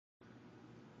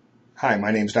Hi,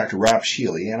 my name is Dr. Rob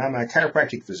Sheely, and I'm a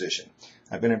chiropractic physician.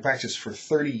 I've been in practice for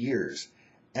 30 years,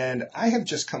 and I have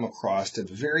just come across a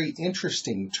very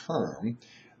interesting term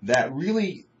that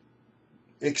really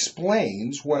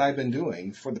explains what I've been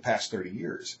doing for the past 30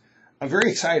 years. I'm very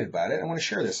excited about it. I want to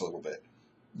share this a little bit.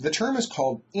 The term is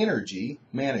called energy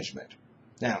management.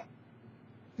 Now,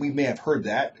 we may have heard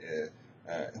that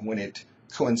when it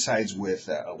coincides with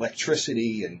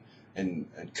electricity and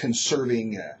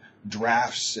conserving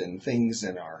drafts and things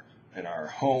in our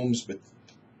homes, but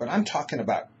I'm talking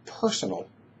about personal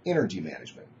energy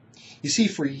management. You see,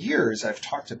 for years I've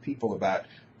talked to people about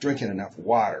drinking enough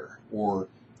water or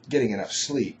getting enough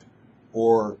sleep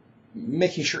or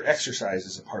making sure exercise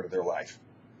is a part of their life.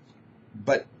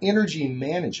 But energy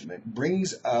management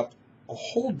brings up a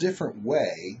whole different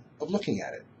way of looking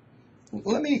at it.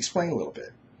 Let me explain a little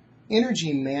bit.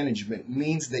 Energy management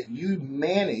means that you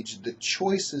manage the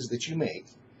choices that you make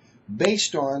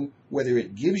based on whether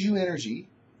it gives you energy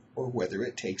or whether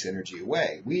it takes energy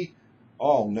away. We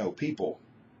all know people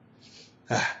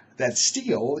that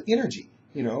steal energy.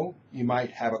 You know, you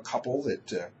might have a couple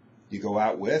that you go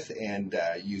out with and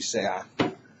you say,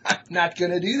 I'm not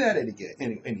going to do that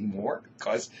anymore,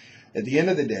 because at the end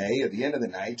of the day, at the end of the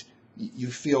night,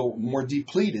 you feel more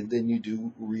depleted than you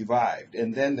do revived.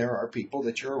 And then there are people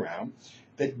that you're around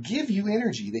that give you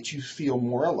energy, that you feel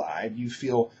more alive, you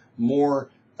feel more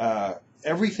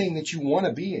everything that you want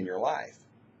to be in your life.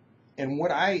 And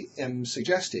what I am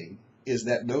suggesting is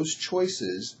that those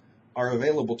choices are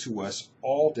available to us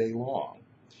all day long.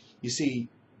 You see,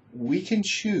 we can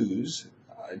choose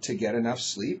to get enough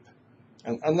sleep,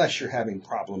 unless you're having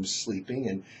problems sleeping,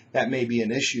 and that may be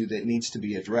an issue that needs to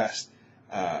be addressed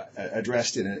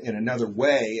in another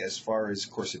way. As far as,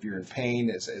 of course, if you're in pain,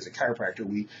 as a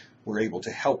chiropractor, we're able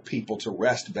to help people to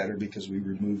rest better because we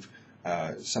remove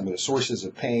some of the sources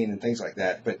of pain and things like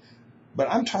that. But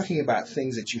I'm talking about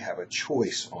things that you have a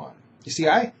choice on. You see,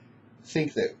 I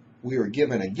think that we are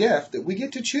given a gift that we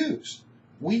get to choose.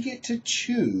 We get to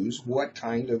choose what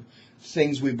kind of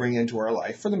things we bring into our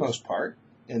life for the most part,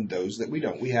 and those that we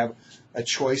don't. We have a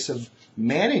choice of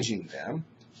managing them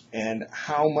and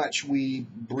how much we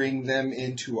bring them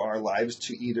into our lives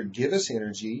to either give us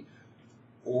energy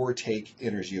or take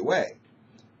energy away.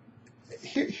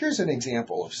 Here's an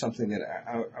example of something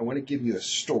that I want to give you a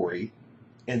story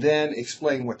and then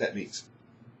explain what that means.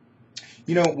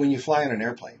 You know, when you fly on an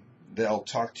airplane, they'll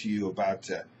talk to you about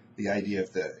the idea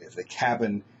if the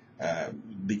cabin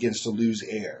begins to lose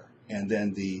air, and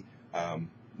then the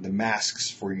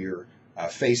masks for your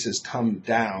faces come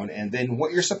down, and then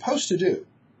what you're supposed to do.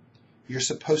 You're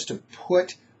supposed to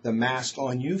put the mask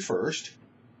on you first,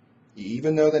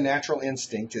 even though the natural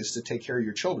instinct is to take care of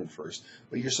your children first,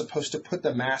 but you're supposed to put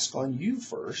the mask on you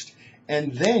first,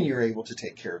 and then you're able to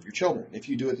take care of your children. If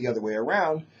you do it the other way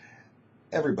around,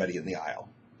 everybody in the aisle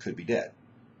could be dead.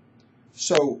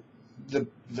 So the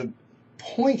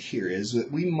point here is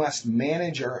that we must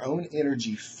manage our own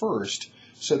energy first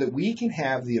so that we can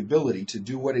have the ability to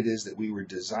do what it is that we were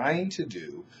designed to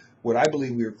do. What I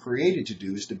believe we were created to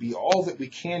do is to be all that we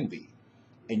can be.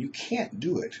 And you can't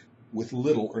do it with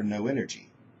little or no energy.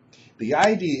 The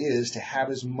idea is to have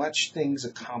as much things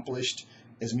accomplished,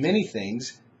 as many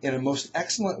things, in a most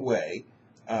excellent way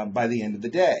by the end of the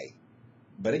day.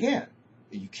 But again,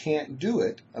 you can't do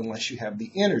it unless you have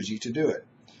the energy to do it.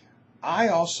 I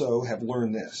also have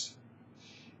learned this,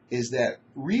 is that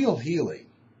real healing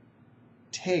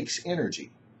takes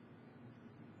energy.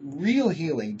 Real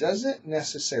healing doesn't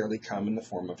necessarily come in the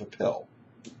form of a pill.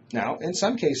 Now, in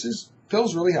some cases,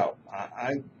 pills really help.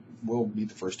 I will be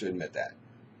the first to admit that.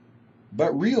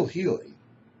 But real healing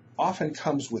often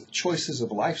comes with choices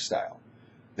of lifestyle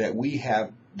that we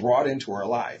have brought into our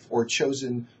life or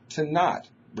chosen to not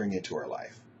bring into our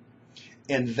life.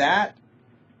 And that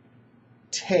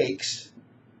takes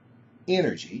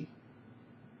energy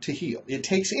to heal. It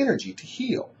takes energy to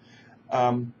heal.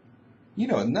 You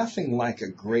know, nothing like a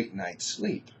great night's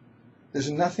sleep. There's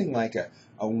nothing like a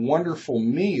wonderful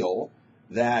meal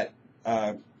that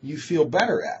you feel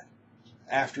better at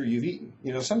after you've eaten.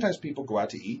 You know, sometimes people go out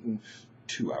to eat and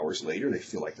 2 hours later they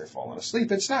feel like they're falling asleep.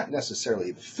 It's not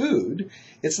necessarily the food,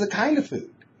 it's the kind of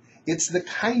food. It's the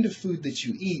kind of food that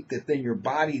you eat that then your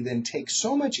body then takes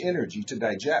so much energy to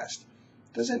digest.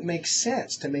 It doesn't make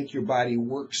sense to make your body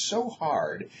work so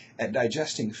hard at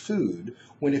digesting food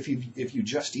when if you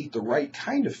just eat the right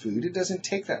kind of food, it doesn't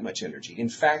take that much energy. In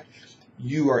fact,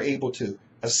 you are able to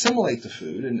assimilate the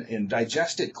food and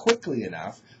digest it quickly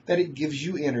enough that it gives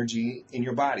you energy in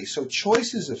your body. So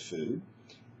choices of food,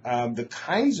 the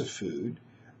kinds of food,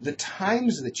 the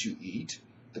times that you eat,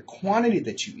 the quantity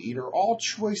that you eat are all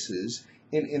choices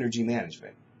in energy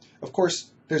management. Of course,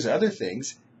 there's other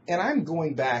things, and I'm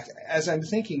going back as I'm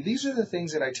thinking, these are the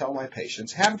things that I tell my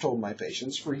patients, have told my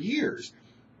patients for years,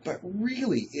 but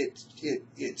really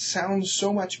it sounds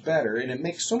so much better and it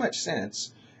makes so much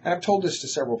sense. And I've told this to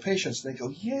several patients, and they go,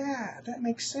 yeah, that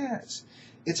makes sense.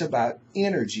 It's about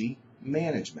energy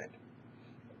management.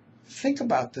 Think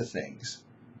about the things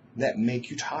that make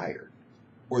you tired,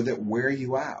 or that wear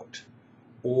you out,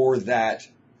 or that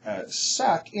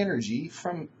suck energy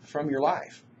from your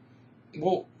life.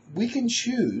 Well, we can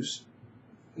choose,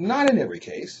 not in every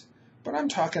case, but I'm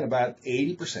talking about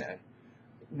 80%.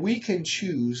 We can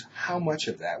choose how much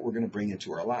of that we're going to bring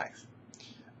into our life.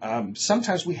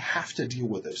 Sometimes we have to deal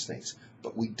with those things,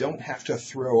 but we don't have to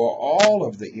throw all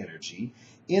of the energy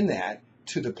in that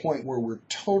to the point where we're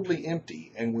totally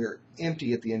empty, and we're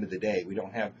empty at the end of the day. We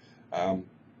don't have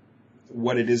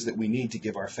what it is that we need to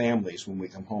give our families when we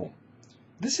come home.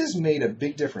 This has made a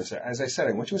big difference. As I said,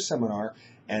 I went to a seminar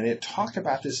and it talked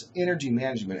about this energy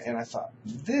management, and I thought,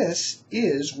 this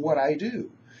is what I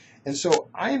do. And so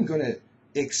I am going to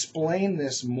explain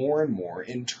this more and more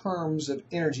in terms of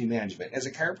energy management. As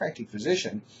a chiropractic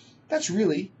physician, that's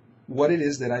really what it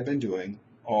is that I've been doing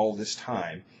all this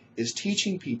time, is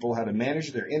teaching people how to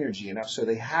manage their energy enough so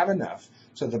they have enough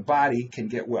so the body can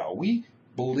get well. We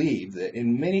believe that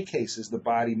in many cases,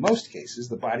 most cases,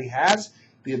 the body has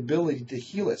the ability to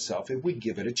heal itself if we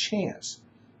give it a chance.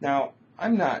 Now,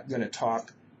 I'm not going to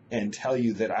talk and tell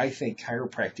you that I think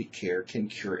chiropractic care can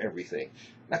cure everything.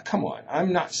 Now, come on,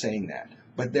 I'm not saying that.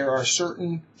 But there are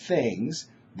certain things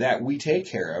that we take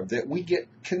care of that we get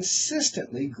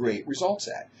consistently great results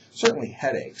at. Certainly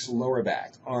headaches, lower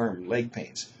back, arm, leg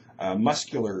pains,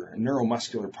 muscular,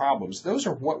 neuromuscular problems. Those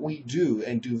are what we do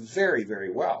and do very,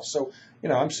 very well. So,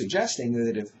 I'm suggesting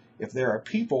that if there are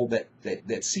people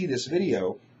that see this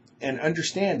video and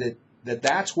understand that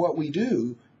that's what we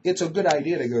do, it's a good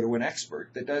idea to go to an expert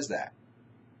that does that.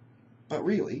 But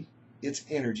really, it's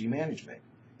energy management.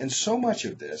 And so much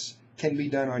of this can be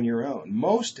done on your own.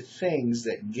 Most things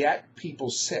that get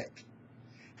people sick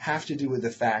have to do with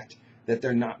the fact that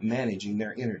they're not managing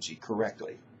their energy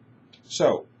correctly.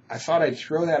 So I thought I'd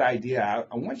throw that idea out.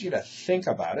 I want you to think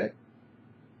about it.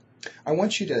 I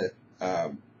want you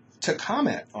to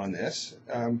comment on this.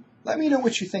 Let me know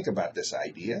what you think about this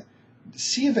idea.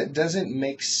 See if it doesn't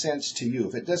make sense to you,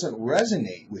 if it doesn't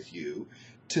resonate with you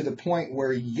to the point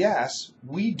where, yes,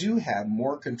 we do have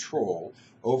more control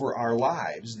over our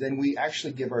lives than we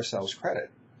actually give ourselves credit.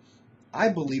 I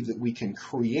believe that we can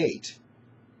create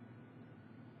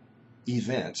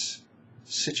events,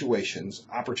 situations,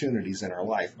 opportunities in our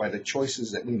life by the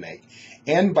choices that we make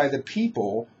and by the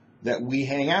people that we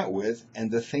hang out with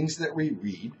and the things that we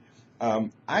read.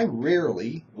 I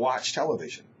rarely watch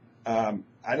television.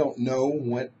 I don't know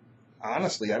what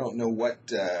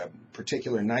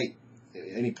particular night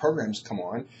any programs come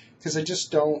on, because I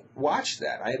just don't watch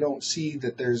that. I don't see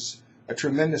that there's a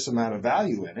tremendous amount of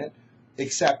value in it,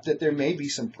 except that there may be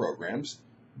some programs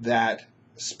that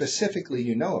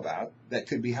specifically about that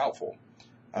could be helpful.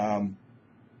 I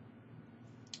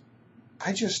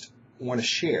just want to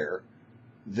share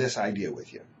this idea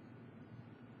with you.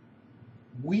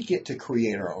 We get to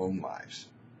create our own lives.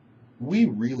 We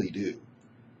really do.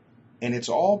 And it's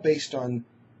all based on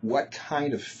what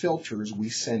kind of filters we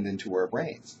send into our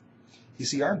brains. You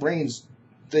see, our brains,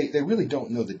 they really don't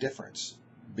know the difference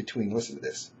between, listen to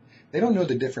this, they don't know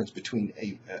the difference between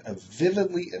a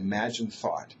vividly imagined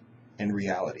thought and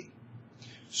reality.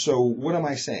 So what am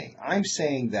I saying? I'm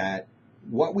saying that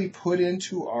what we put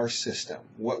into our system,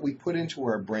 what we put into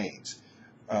our brains,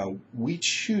 we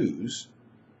choose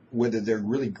whether they're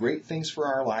really great things for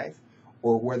our life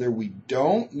or whether we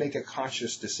don't make a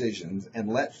conscious decision and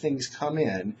let things come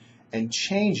in and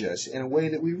change us in a way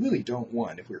that we really don't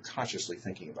want if we're consciously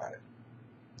thinking about it.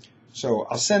 So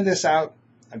I'll send this out.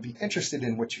 I'd be interested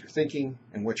in what you're thinking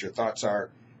and what your thoughts are,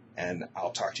 and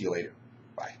I'll talk to you later.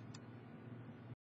 Bye.